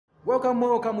Welcome,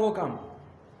 welcome, welcome.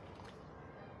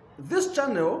 This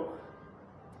channel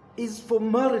is for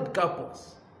married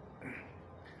couples.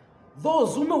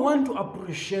 Those who may want to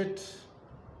appreciate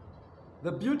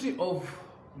the beauty of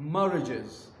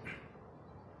marriages.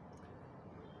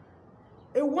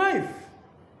 A wife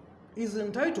is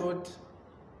entitled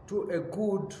to a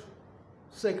good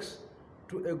sex,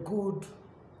 to a good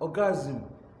orgasm,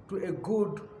 to a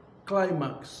good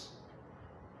climax.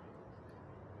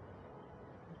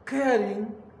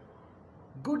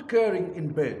 Good caring in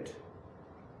bed.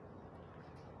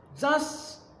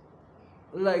 Just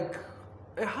like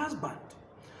a husband.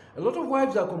 A lot of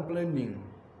wives are complaining.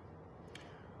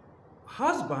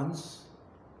 Husbands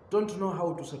don't know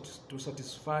how to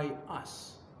satisfy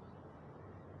us.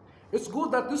 It's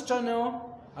good that this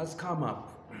channel has come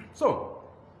up. So,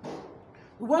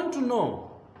 we want to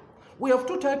know. We have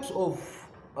two types of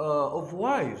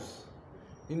wives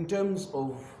in terms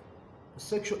of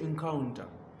sexual encounter.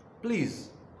 Please,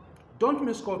 don't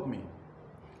misquote me.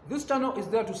 This channel is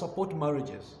there to support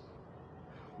marriages.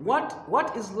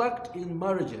 What is lacked in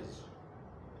marriages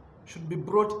should be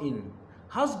brought in.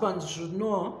 Husbands should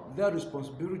know their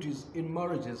responsibilities in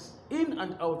marriages, in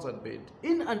and outside bed,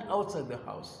 in and outside the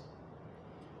house.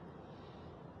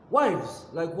 Wives,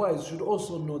 likewise, should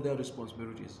also know their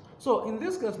responsibilities. So, in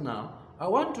this case now, I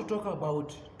want to talk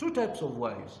about two types of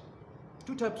wives,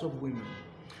 two types of women.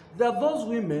 There are those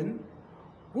women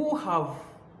who have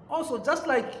also, just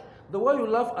like the way you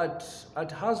laugh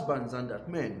at husbands and at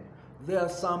men, there are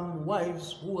some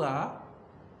wives who are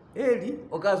early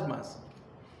orgasmers.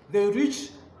 They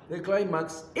reach the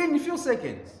climax in a few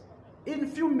seconds, in a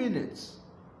few minutes.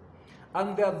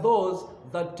 And there are those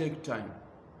that take time.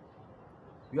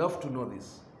 You have to know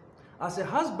this. As a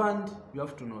husband, you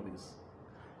have to know this.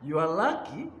 You are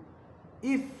lucky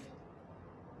if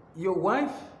your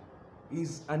wife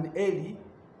is an early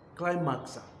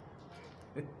climaxer.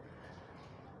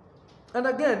 And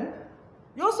again,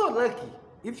 you're also lucky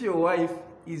if your wife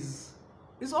is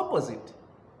opposite.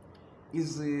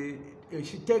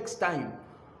 She takes time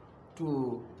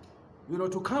to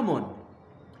come on.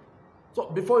 So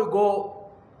before you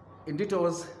go in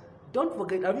details, don't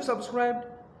forget, have you subscribed?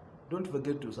 Don't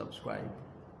forget to subscribe.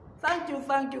 Thank you,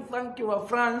 thank you, thank you.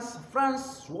 France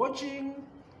watching,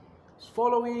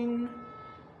 following.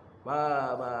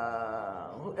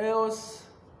 Who else?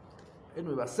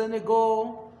 Anyway,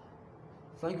 Senegal.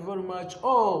 Thank you very much.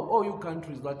 All you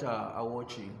countries that are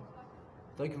watching.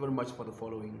 Thank you very much for the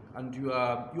following, and you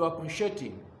are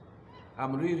appreciating.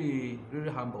 I'm really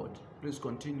humbled. Please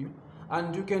continue,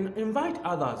 and you can invite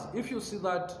others if you see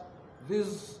that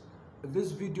these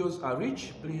videos are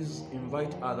rich. Please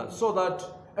invite others so that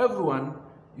everyone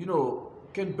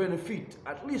can benefit,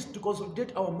 at least to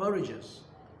consolidate our marriages.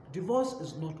 Divorce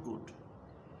is not good.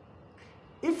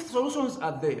 If solutions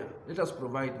are there, let us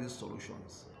provide these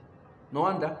solutions. No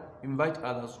wonder, invite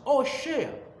others or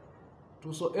share to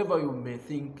whosoever you may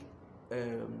think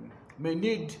may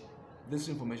need this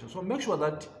information. So make sure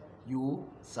that you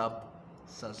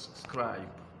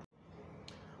subscribe.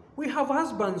 We have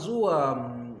husbands who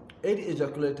are early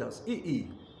ejaculators, EE.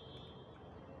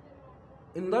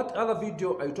 In that other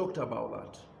video, I talked about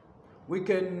that. We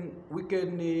can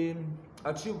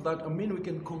achieve that. We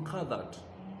can conquer that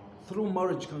through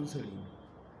marriage counseling.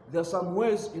 There are some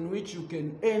ways in which you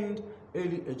can end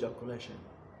early ejaculation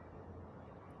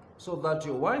so that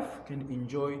your wife can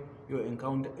enjoy your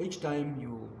encounter each time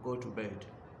you go to bed.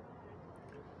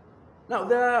 Now,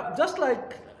 there are, just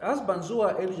like husbands who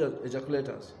are early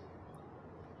ejaculators,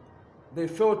 they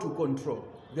fail to control.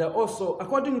 They are also,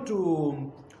 according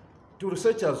to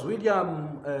researchers,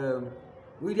 William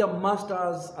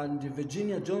Masters and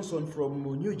Virginia Johnson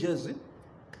from New Jersey,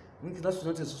 that's the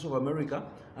United States of America,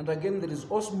 and again there is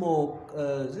Osmo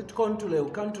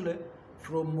Kantule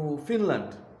from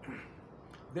Finland.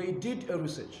 They did a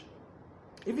research.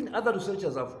 Even other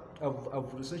researchers have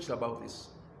researched about this.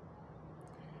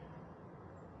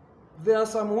 There are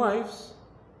some wives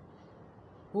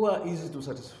who are easy to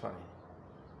satisfy.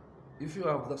 If you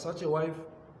have such a wife,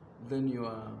 then you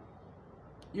are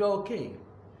okay.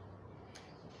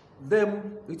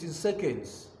 Them, it is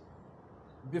seconds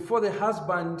before the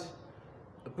husband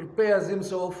prepares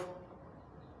himself.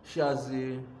 She has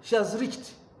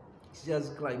reached, she has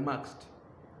climaxed,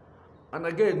 and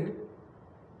again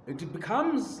it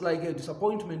becomes like a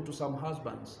disappointment to some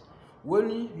husbands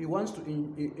when he wants to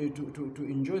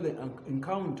enjoy the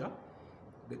encounter,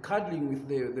 the cuddling with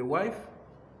the wife.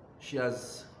 She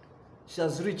has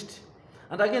reached,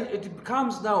 and again it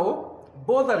becomes now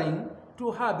bothering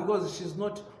to her because she's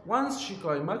not, once she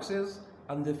climaxes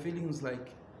and the feelings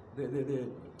like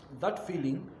that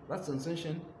feeling, that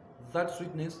sensation that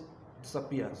sweetness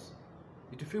disappears.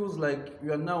 It feels like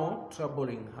you are now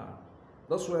troubling her.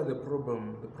 That's where the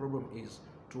problem is.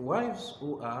 To wives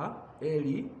who are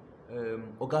early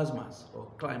orgasmers or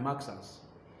climaxers.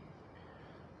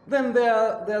 Then there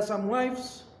are some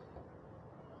wives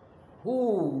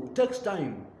who takes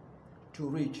time to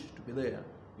reach, to be there.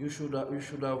 You should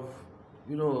have,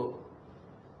 you know,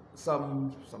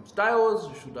 some styles.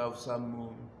 You should have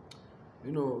some,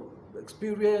 you know,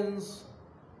 experience.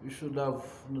 You should have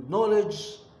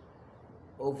knowledge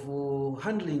of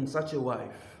handling such a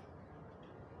wife.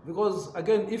 Because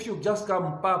again, if you just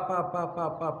come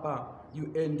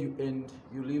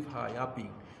you leave her happy.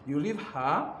 You leave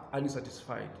her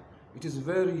unsatisfied. It is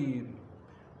very,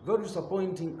 very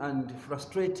disappointing and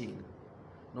frustrating.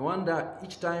 No wonder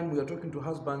each time we are talking to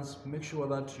husbands, make sure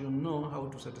that you know how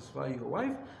to satisfy your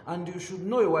wife, and you should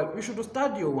know your wife. You should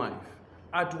study your wife.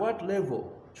 At what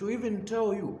level? She'll even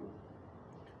tell you.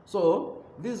 So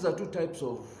these are two types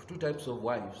of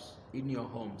wives in your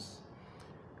homes.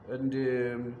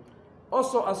 And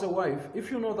also, as a wife,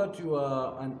 if you know that you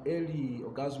are an early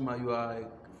orgasmer, you are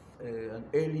an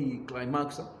early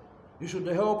climaxer, you should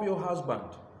help your husband.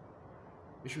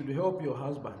 You should help your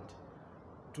husband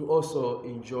to also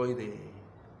enjoy the,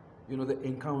 you know, the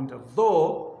encounter.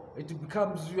 Though it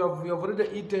becomes you have already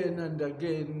eaten and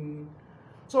again.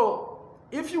 So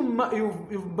if you've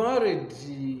married,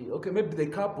 okay, maybe the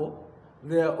couple,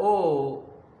 they are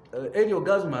all early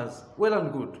orgasmers, well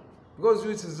and good. Because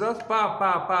it's just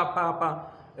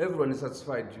everyone is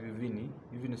satisfied.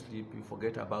 Even sleep, you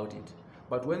forget about it.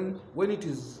 But when it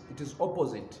is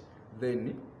opposite,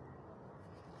 then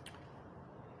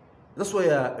that's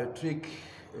where a trick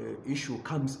issue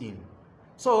comes in.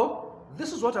 So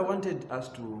this is what I wanted us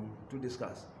to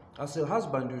discuss. As a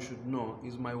husband, you should know: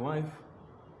 is my wife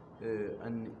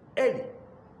an early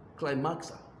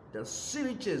climaxer? Does she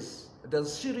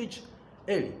reach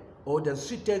early, or does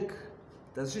she take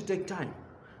time?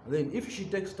 Then if she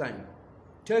takes time,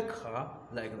 take her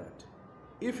like that.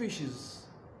 If she's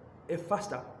a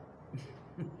faster,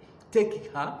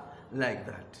 take her like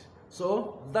that.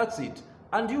 So that's it.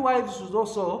 And you wives should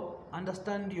also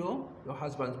understand your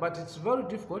husbands. But it's very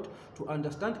difficult to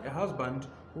understand a husband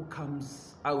who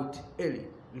comes out early,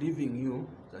 leaving you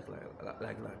like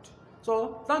that.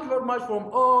 So thank you very much from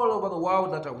all over the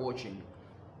world that are watching.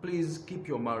 Please keep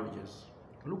your marriages.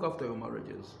 Look after your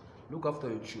marriages. Look after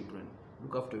your children.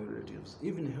 Look after your relatives.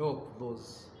 Even help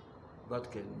those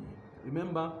that can.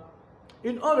 Remember,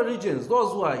 in all religions,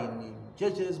 those who are in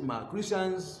churches,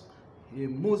 Christians,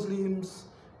 Muslims,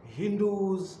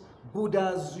 Hindus,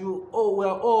 Buddhas, we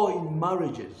are all in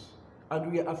marriages,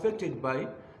 and we are affected by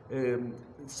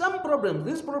some problems.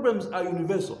 These problems are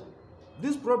universal.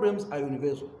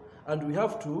 And we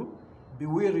have to be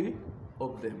wary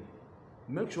of them.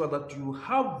 Make sure that you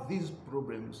have these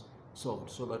problems solved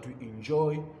so that you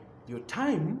enjoy your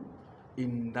time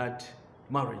in that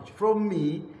marriage. From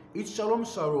me, it's shalom,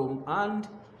 shalom, and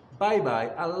bye-bye.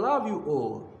 I love you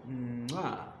all.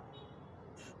 Mwah.